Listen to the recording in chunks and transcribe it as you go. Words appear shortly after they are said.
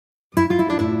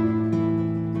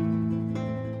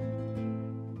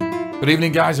Good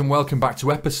evening, guys, and welcome back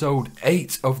to episode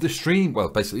 8 of the stream. Well,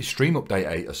 basically stream update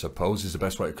 8, I suppose, is the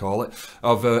best way to call it.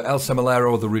 Of El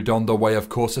Semilero, the Redondo Way, of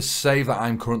course, a save that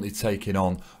I'm currently taking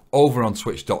on over on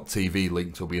twitch.tv.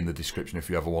 Links will be in the description if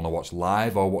you ever want to watch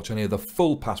live or watch any of the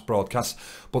full past broadcasts.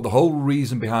 But the whole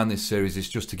reason behind this series is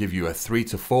just to give you a 3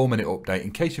 to 4 minute update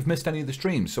in case you've missed any of the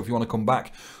streams. So if you want to come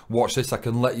back, watch this, I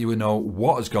can let you know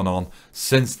what has gone on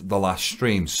since the last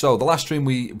stream. So the last stream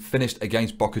we finished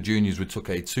against Boca Juniors. We took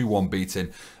a 2-1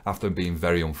 beating after being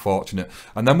very unfortunate.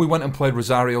 And then we went and played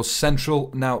Rosario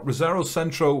Central. Now, Rosario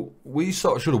Central, we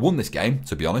sort of should have won this game,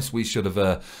 to be honest. We should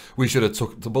have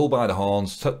took the bull by the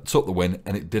horns, took the win,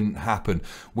 and it didn't happen.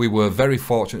 We were very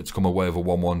fortunate to come away with a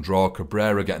 1-1 draw.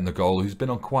 Cabrera getting the goal, who's been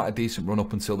on quite a decent run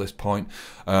up until this point,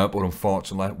 but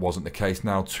unfortunately it wasn't the case.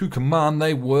 Now, to command,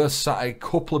 they were sat a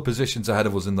couple of positions ahead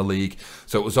of us in the league,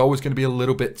 so it was always going to be a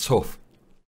little bit tough.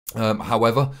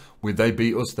 However, they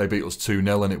beat us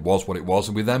 2-0, and it was what it was.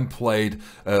 And we then played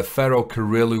Ferro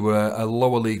Carril, who were a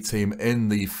lower league team in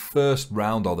the first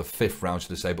round, or the 5th round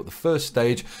should I say, but the first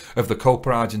stage of the Copa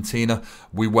Argentina.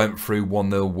 We went through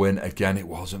 1-0 win. Again, it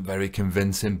wasn't very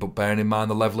convincing, but bearing in mind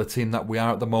the level of team that we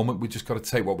are at the moment, we just got to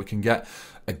take what we can get.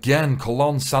 Again,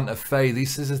 Colón Santa Fe,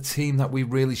 this is a team that we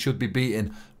really should be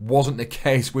beating. Wasn't the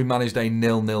case. We managed a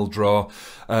 0-0 draw,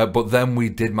 but then we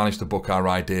did manage to book our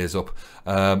ideas up.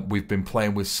 We've been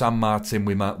playing with San Martin,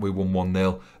 we won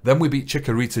 1-0. Then we beat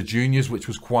Chikorita Juniors, which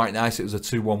was quite nice. It was a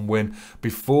 2-1 win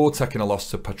before taking a loss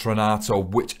to Patronato,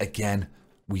 which again,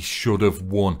 we should have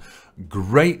won.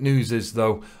 Great news is,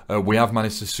 though, we have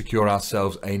managed to secure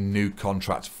ourselves a new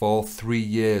contract for 3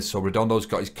 years. So Redondo's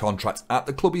got his contract at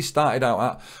the club he started out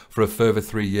at for a further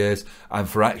 3 years. And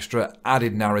for extra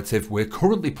added narrative, we're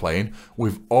currently playing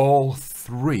with all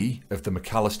 3 of the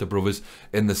McAllister brothers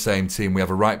in the same team. We have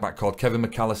a right back called Kevin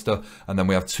McAllister, and then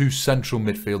we have 2 central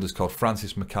midfielders called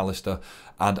Francis McAllister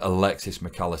and Alexis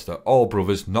McAllister. All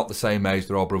brothers, not the same age,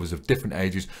 they're all brothers of different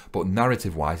ages, but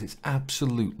narrative-wise, it's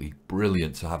absolutely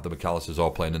brilliant to have the McAllisters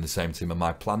all playing in the same team, and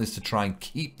my plan is to try and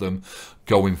keep them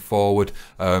going forward.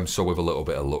 So with a little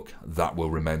bit of luck, that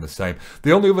will remain the same.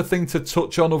 The only other thing to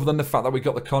touch on, other than the fact that we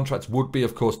got the contracts, would be,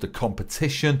 of course, the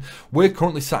competition. We're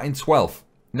currently sat in 12th.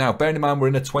 Now, bearing in mind we're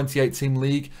in a 28-team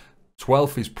league,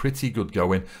 12th is pretty good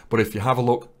going, but if you have a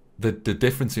look, the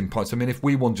difference in points, I mean, if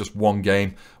we won just 1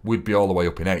 game, we'd be all the way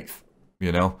up in 8th,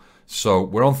 you know? So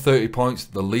we're on 30 points.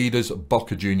 The leaders,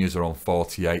 Boca Juniors, are on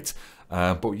 48.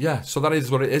 But yeah, so that is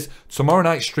what it is. Tomorrow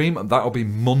night stream, and that'll be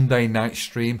Monday night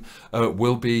stream,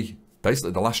 will be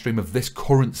basically the last stream of this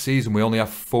current season. We only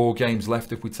have 4 games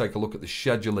left if we take a look at the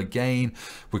schedule again.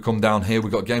 We come down here,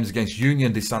 we've got games against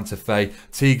Union de Santa Fe,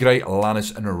 Tigre,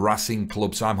 Lanús and Racing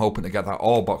Club. So I'm hoping to get that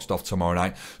all boxed off tomorrow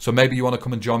night. So maybe you want to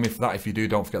come and join me for that. If you do,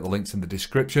 don't forget the links in the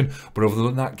description. But other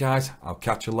than that, guys, I'll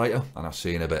catch you later, and I'll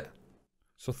see you in a bit.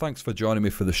 So thanks for joining me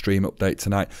for the stream update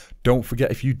tonight. Don't forget,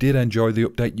 if you did enjoy the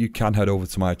update, you can head over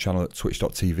to my channel at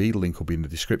twitch.tv. The link will be in the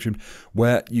description,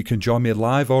 where you can join me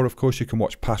live, or of course you can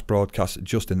watch past broadcasts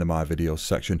just in the My Videos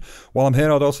section. While I'm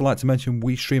here, I'd also like to mention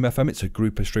WeStreamFM. It's a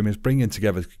group of streamers bringing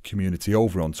together the community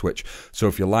over on Twitch. So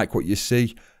if you like what you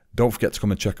see, don't forget to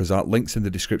come and check us out. Links in the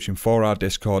description for our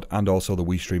Discord and also the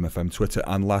WeStreamFM Twitter.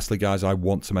 And lastly, guys, I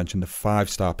want to mention the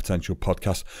 5-Star Potential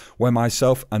podcast, where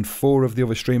myself and 4 of the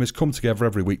other streamers come together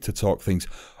every week to talk things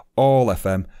all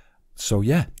FM. So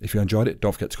yeah, if you enjoyed it,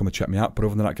 don't forget to come and check me out. But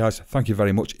other than that, guys, thank you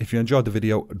very much. If you enjoyed the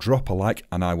video, drop a like,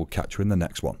 and I will catch you in the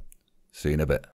next one. See you in a bit.